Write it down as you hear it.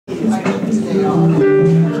1,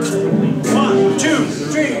 2,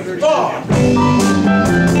 3, 4.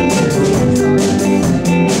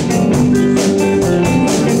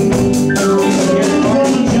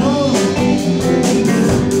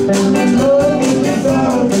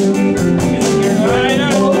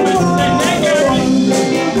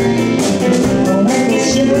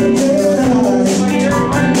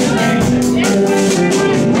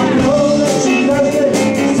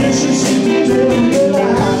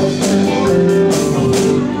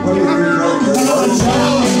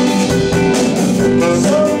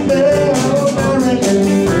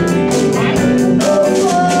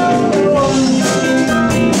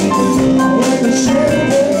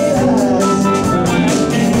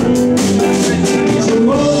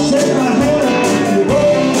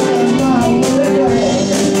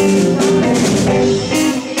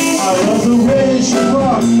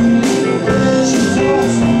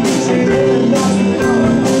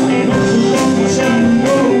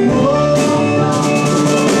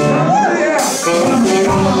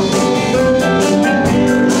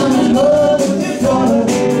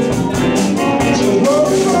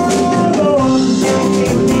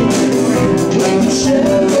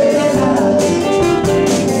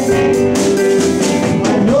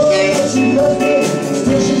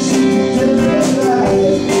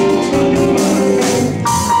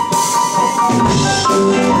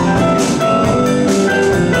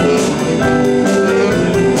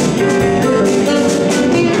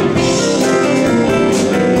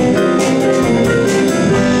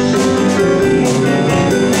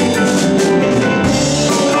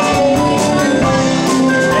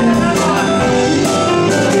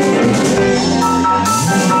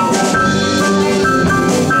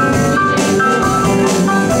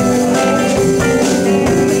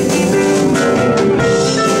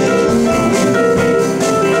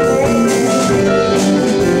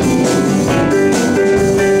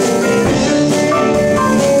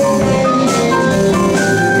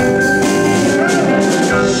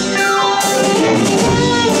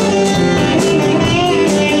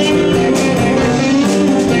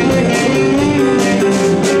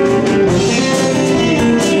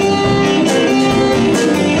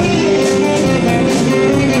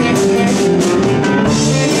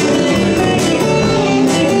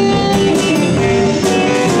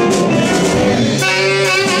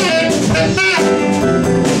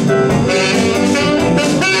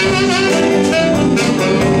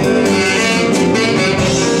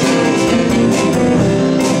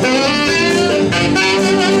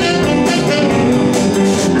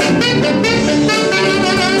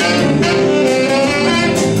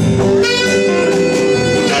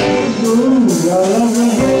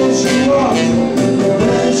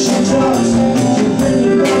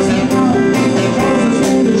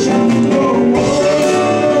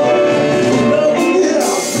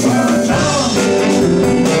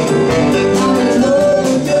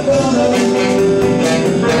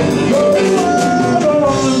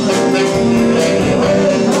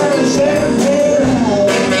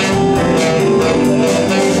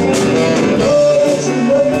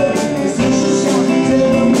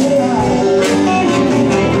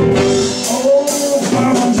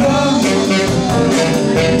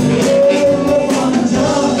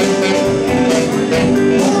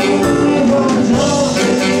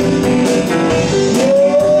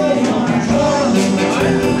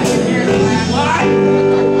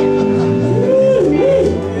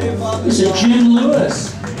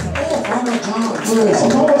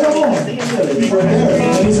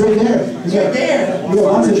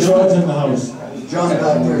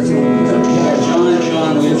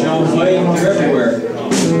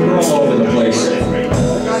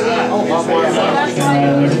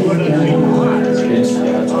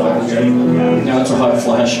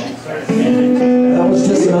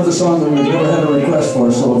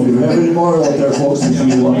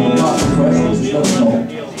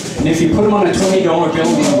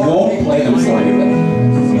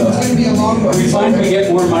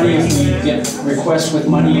 With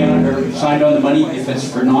money on or signed on the money if it's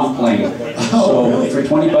for not playing. So for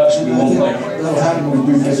 $20 we won't play. That'll happen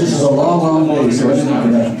because this is a long day, so anything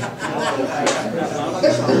can happen.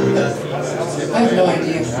 I have no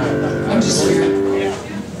idea. I'm just here.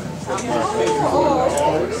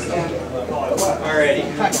 Alrighty.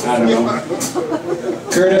 I don't know.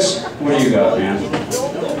 Curtis, what do you got, man?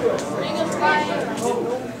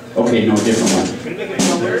 Okay, no, different one.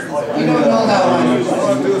 You don't know that one. You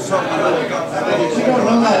don't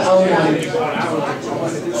know that other one.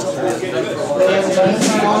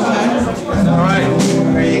 Alright,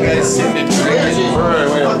 are you guys sitting crazy?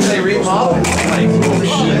 How can they remodel? Like,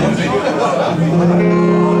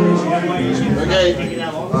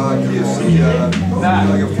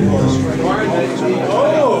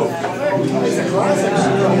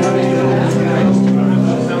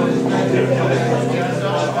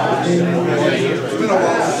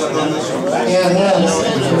 Yeah, it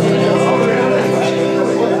has.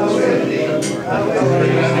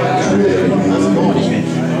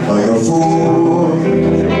 Like a fool,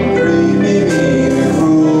 treat me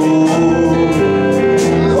cruel.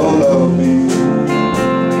 Oh, love me,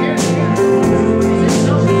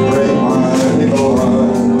 break my nickel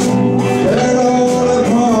heart, tear it all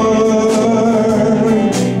apart,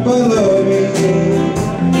 but love me.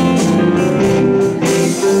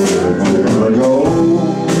 Never go,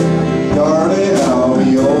 darling, I'll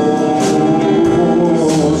be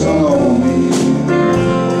oh so lonely.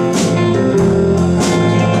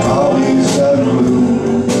 I'll be sad and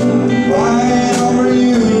blue, crying over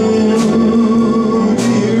you,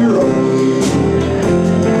 dear only.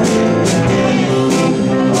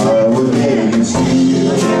 I would make you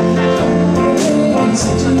steal,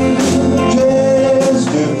 just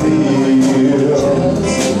to feel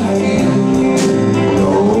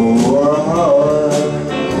your heart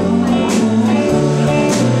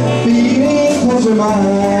beating close to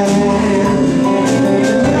mine.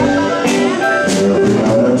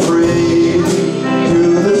 Not afraid to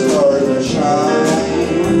the stars that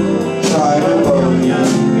shine above me,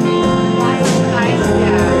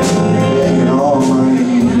 begging all my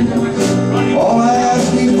needs. All I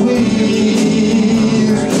ask you,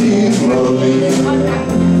 please, please love me.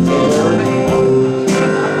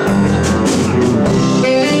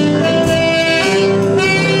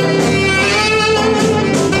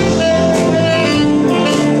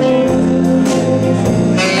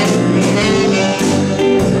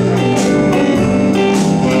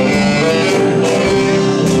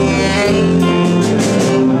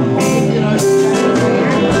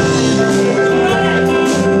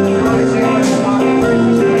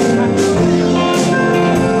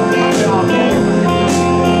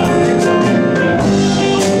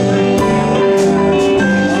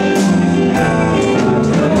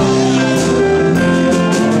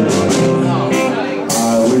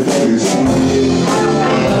 I would make you see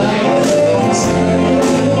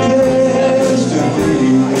just to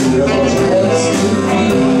feel your heart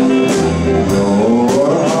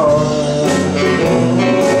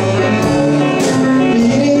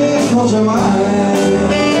beating close to mine.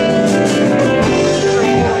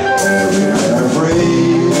 Not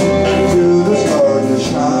afraid to the stars that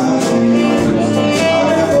shine above me,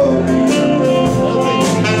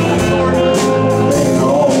 begging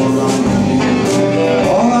all my needs.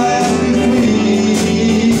 All I ask is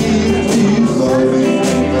please, please love me.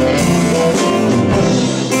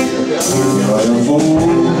 Like a fool,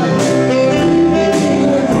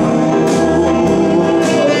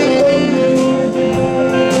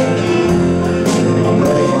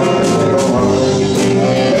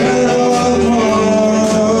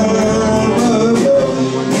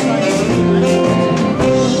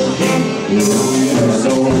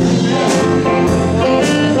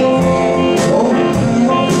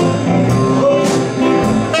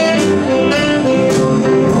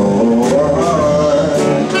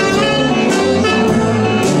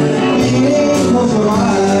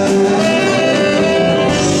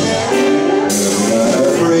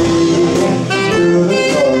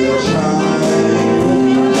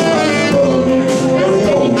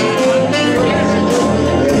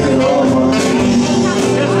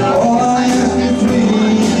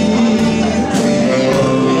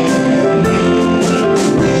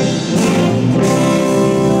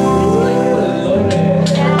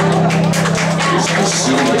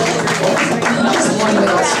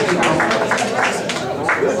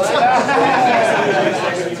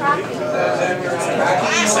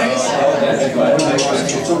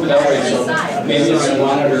 It's over that way, so maybe it's a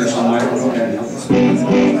monitor or something, I don't know.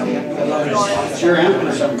 It's your amp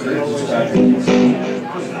or something, Curt.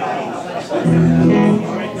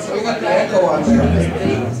 We got the echo on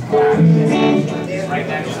there.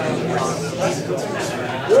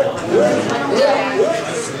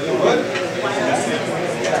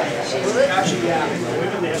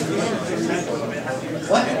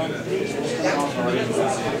 What?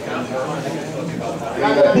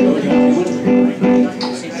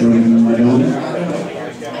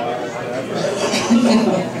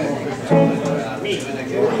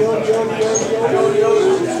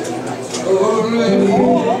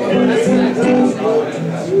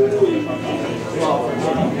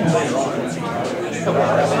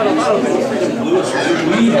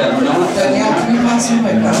 We have not. Danielle, can you pass me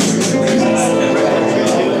my glasses?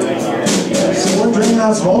 We're drinking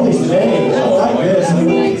out smoothies today. I like this.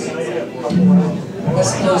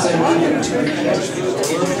 Let's close it. I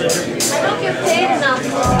don't get paid enough for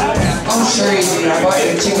it. Oh, I'm sure you do. I bought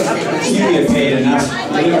you a chicken fingers. You get paid enough.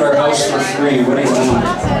 You live at our house for free. What do you want?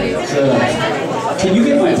 Can you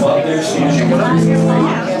get my bug there, Susan?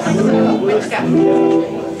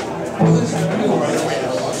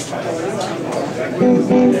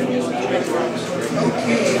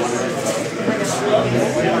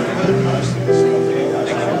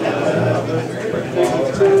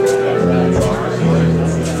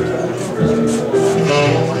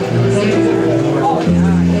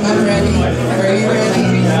 I'm ready. Are you ready?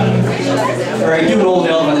 All right, do an old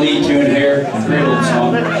Elvin Lee tune here. Great old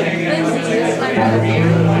song.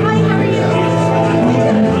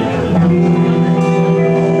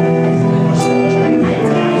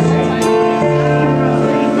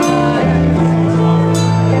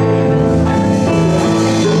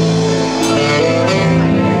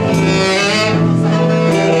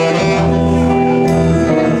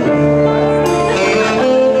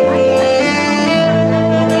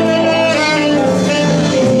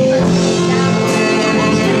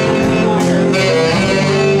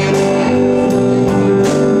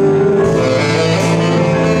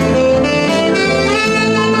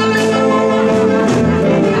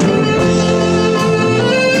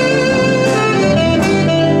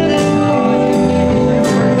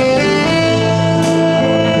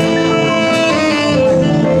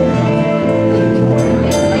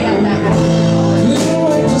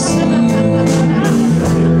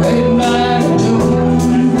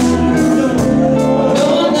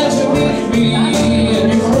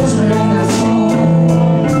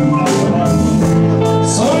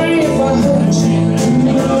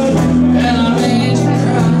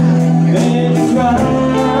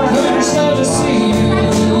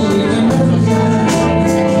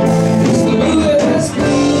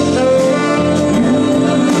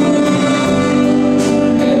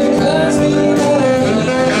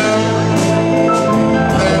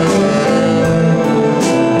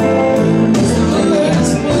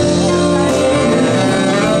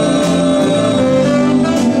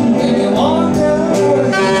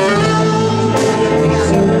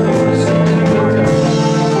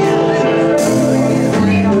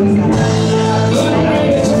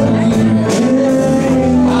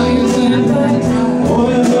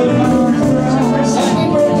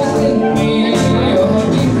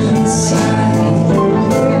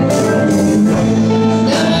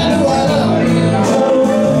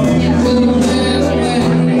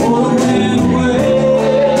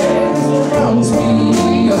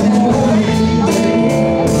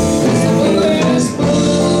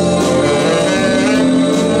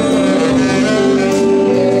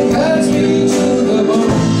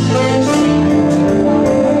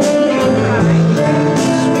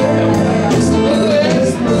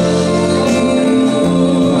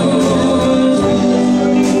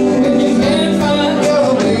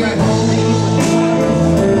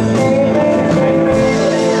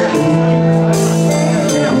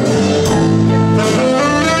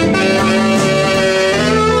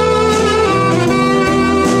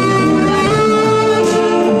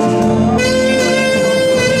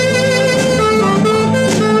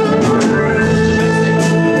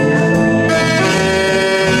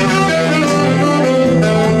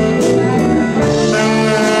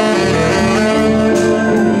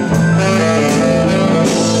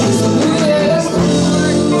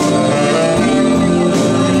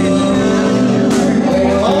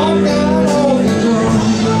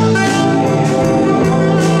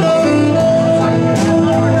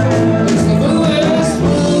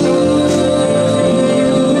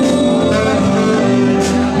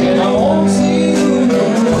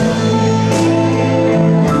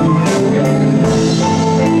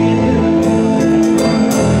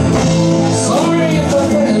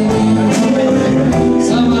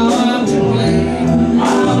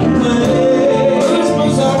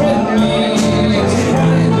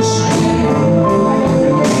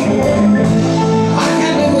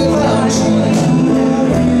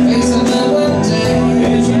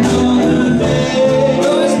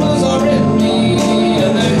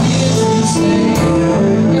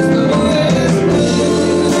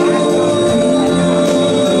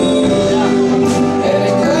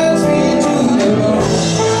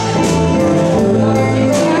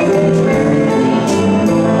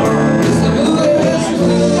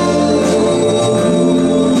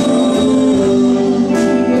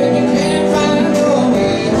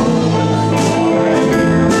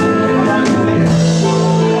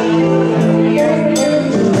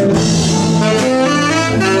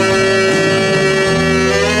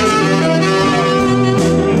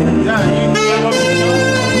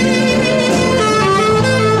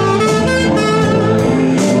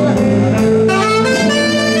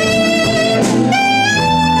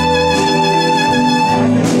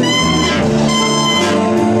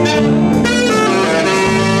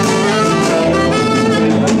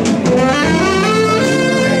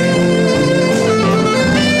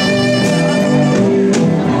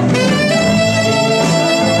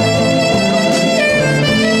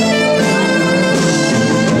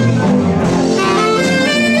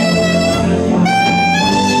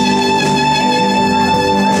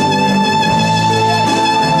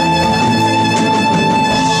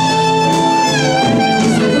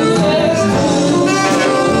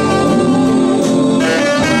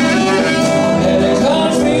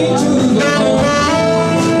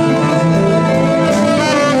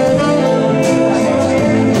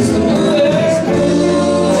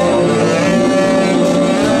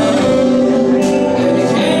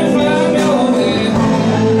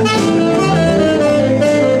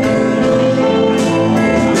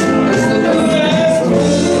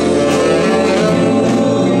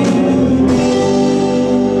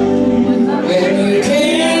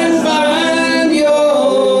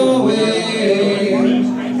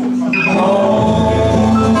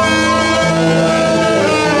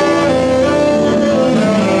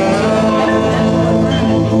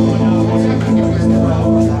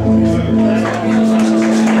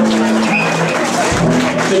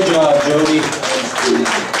 Good job, Jody.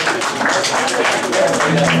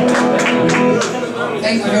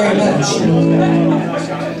 Thank you very much.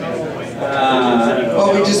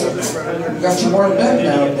 Well, we just got you warmed up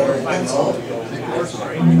now. That's all.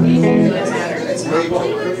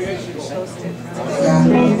 Yeah.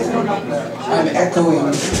 I'm echoing.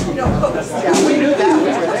 We knew that.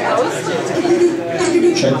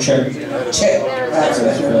 Check, check. Check. That's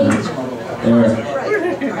better. There.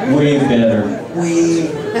 Way better. Well,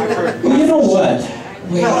 you know what?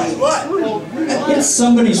 It's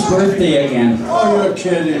somebody's birthday again. Oh, you're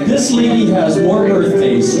kidding. This lady has more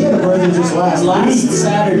birthdays. She had a birthday just Last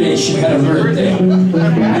Saturday she had a birthday. And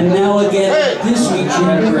now again, this week she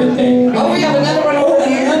had a birthday. Oh, we have another one Oh, over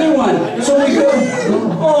and here. another one. So we go,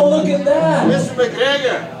 oh, look at that. Mr.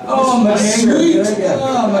 McGregor. Oh, McGregor. Sweet.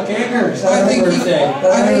 Oh, McGregor. I think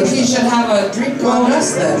he should have a drink on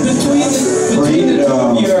us then. Between the two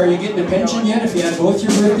of you, are you getting a pension yet if you had both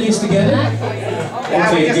your birthdays together?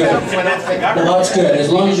 Okay, good. Well, that's good, as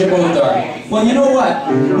long as you both are. Well, you know what?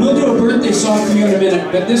 We'll do a birthday song for you in a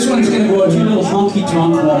minute, but this one's going to go out to your little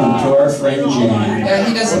honky-tonk woman, to our friend Jan. Yeah,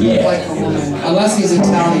 he doesn't look like a woman, unless he's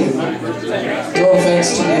Italian. No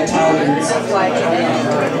offense to the Italians.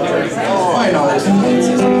 Why not?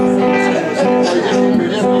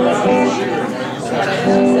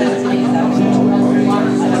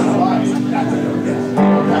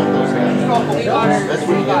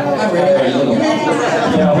 I'm ready.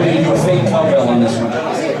 Yeah, we're going to do a fake cowbell on this one.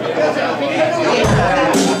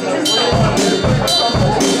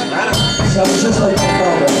 Sounds just like a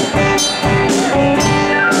cowbell.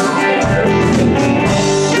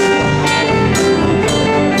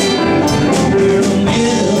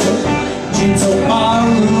 Gentle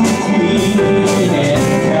barroom queen in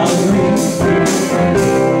Calgary.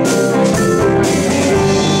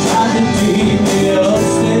 Tried to keep me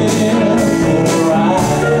upstairs for a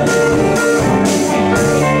ride.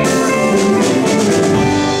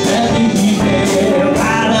 Had to keep me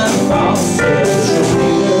right across the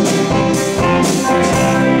shoulder.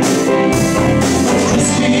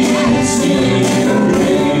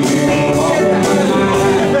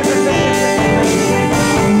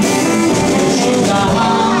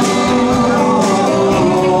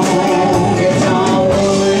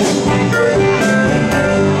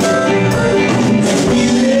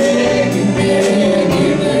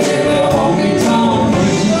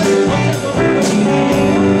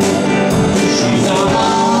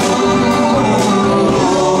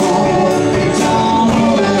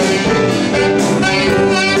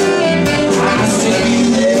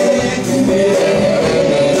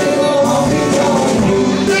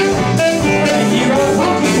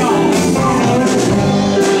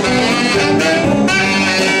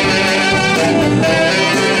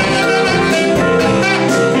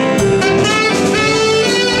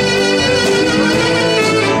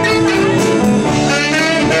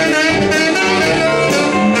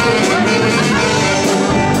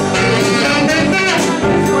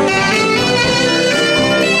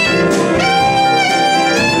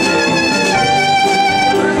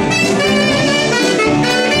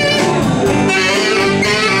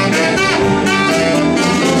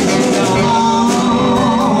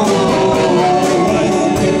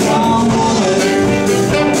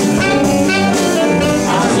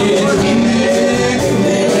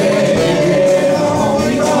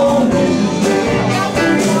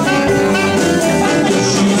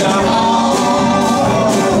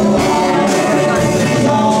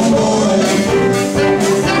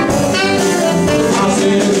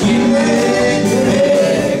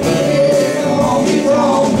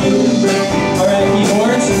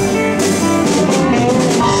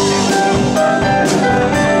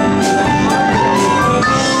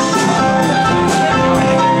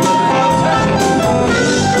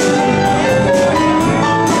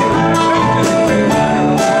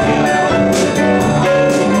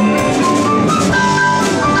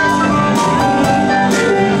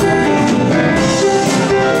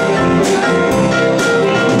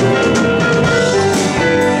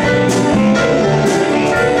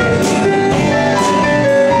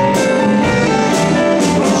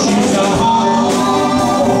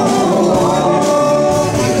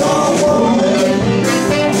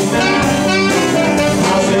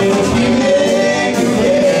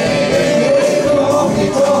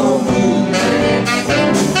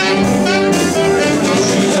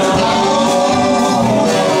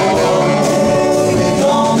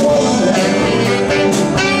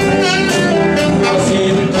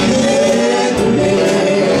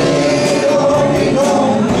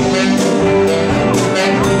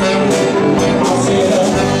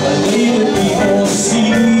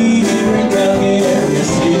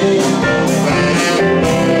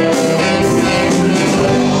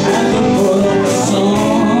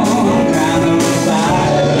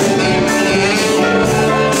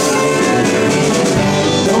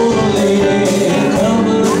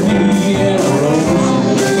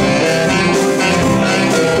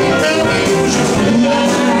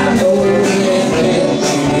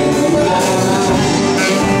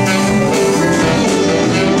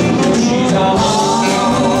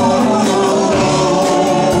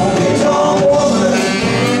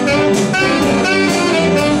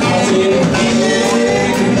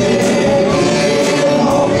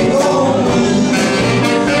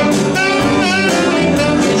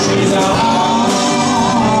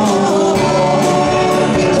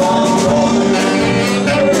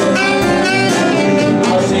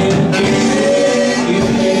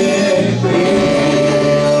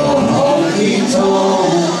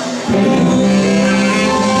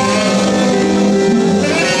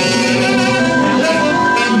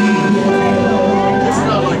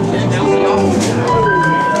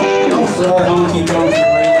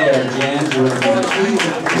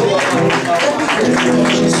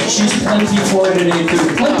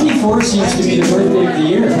 to be the birthday of the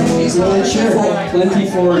year. He's really cheerful.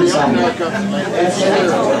 24 or something.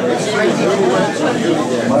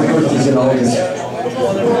 My birthday's in August.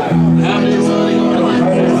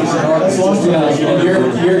 Yeah,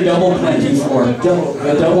 and you're double 24.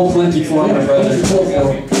 Double 24, my brother.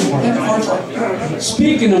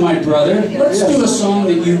 Speaking of my brother, let's do a song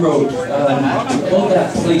that you wrote about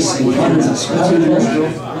that place in Kansas. What's your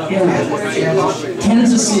name?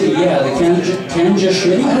 Kansas City, yeah, the Kansas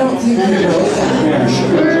City. I don't think you wrote that. Yeah,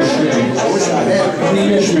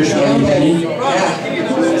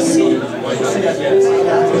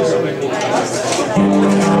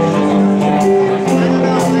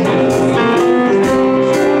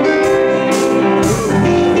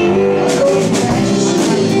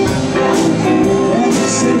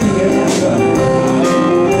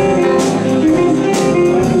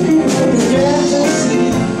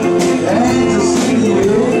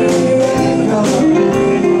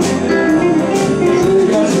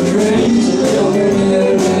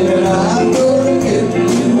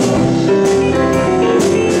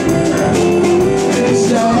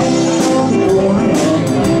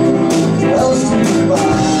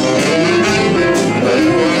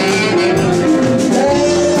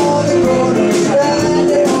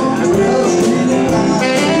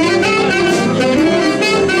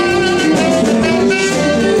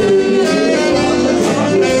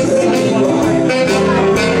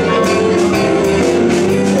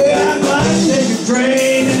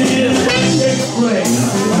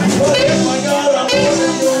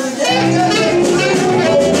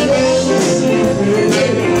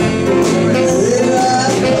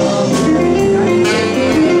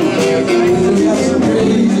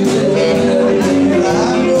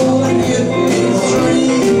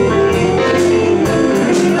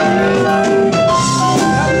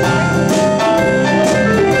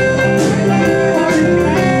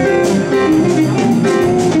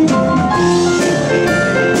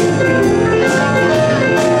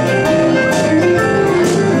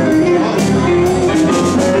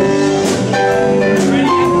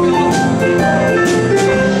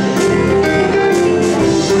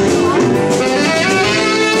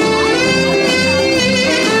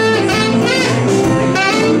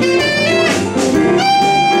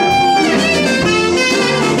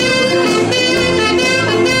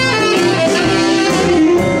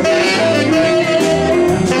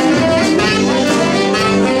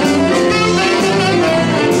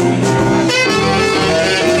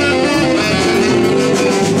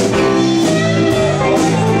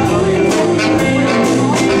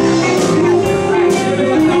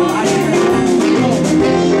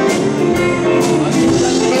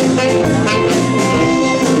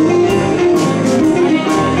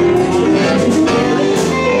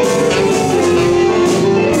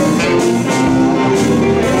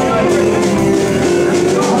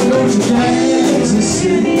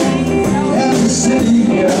 Kansas City.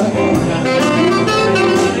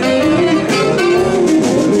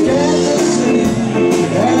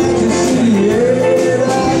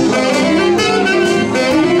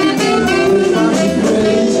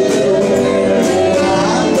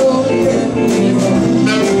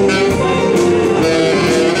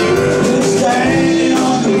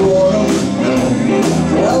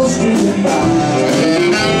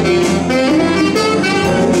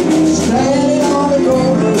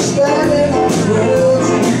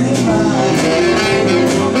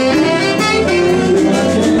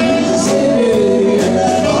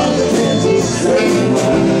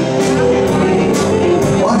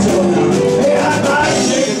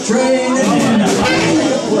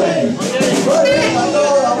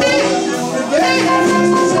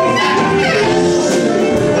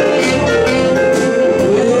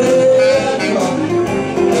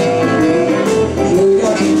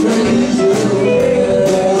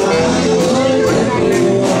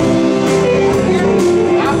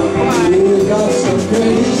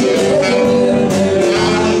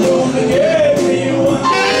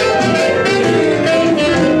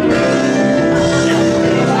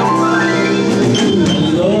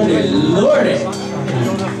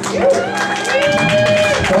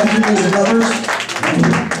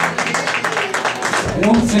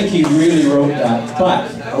 He really wrote that, but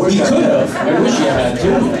he could have. I wish he had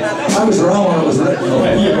too. I was around when it was written.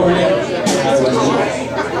 You weren't in. I wasn't.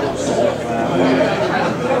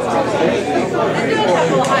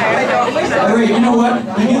 All right, you know what?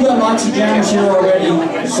 We've got lots of jammers here already,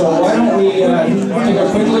 so why don't we take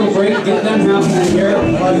a quick little break, get them happening here.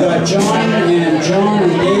 We've got John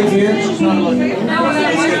and Dave here.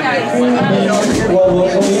 Well,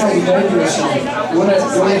 yeah, we gotta do a song. You wanna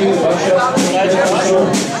do the buckshot?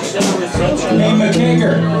 Name a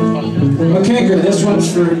kicker. McKegger, this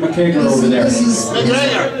one's for McKegger over there.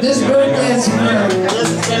 This birthday is for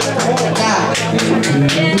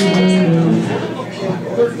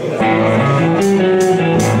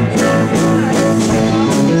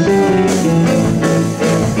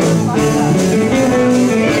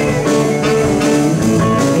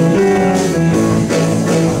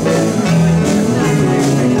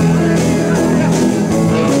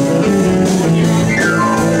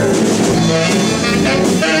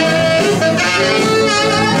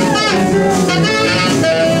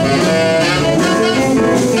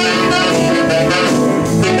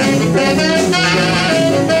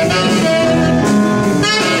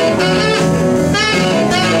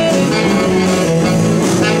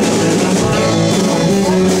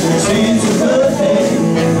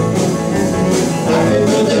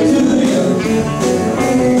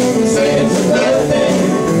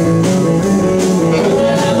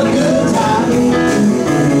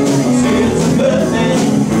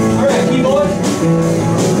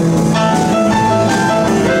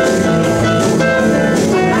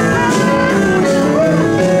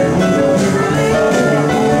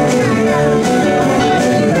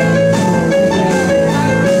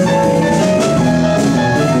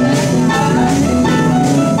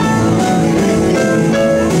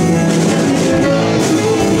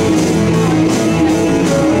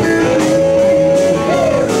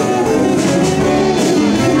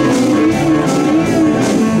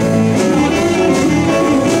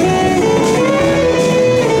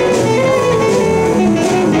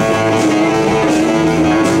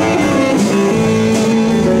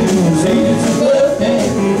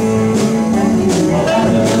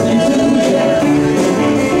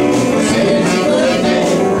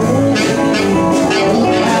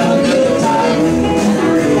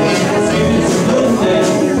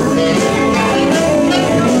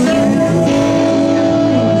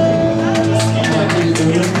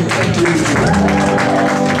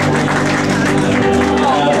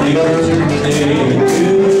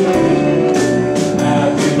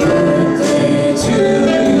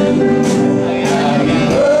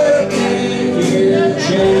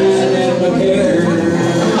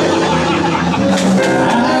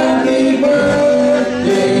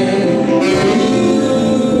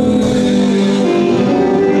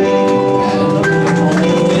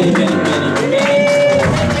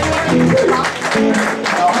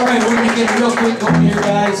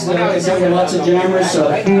Lots of jammers, so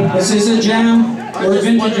this is a jam. We're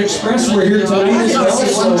Vintage Express, we're here tonight as well.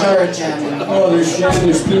 So, oh, there's jam,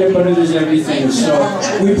 there's peanut butter, there's everything. So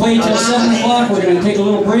we play till 7 o'clock, we're going to take a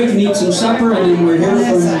little break and eat some supper, and then we're here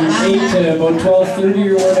from 8 to about 12:30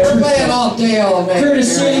 or whatever. We're playing all day, all night. Curt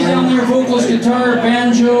is sitting down there, vocals, guitar,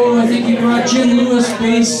 banjo. I think he brought Jim Lewis,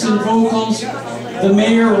 bass and vocals. The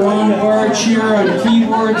mayor, Ron Barge here on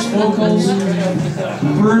keyboards, vocals.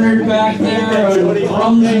 Bernard back there on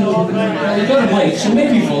drums and he got a mic, so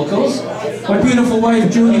maybe vocals. My beautiful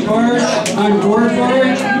wife Jody Barge, I'm Gord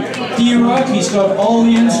Barge. D-Rock, he's got all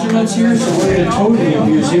the instruments here, so we're going to totally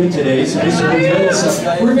abuse him today. So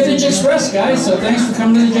we're Vintage Express, guys, so thanks for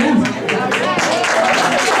coming to the jam.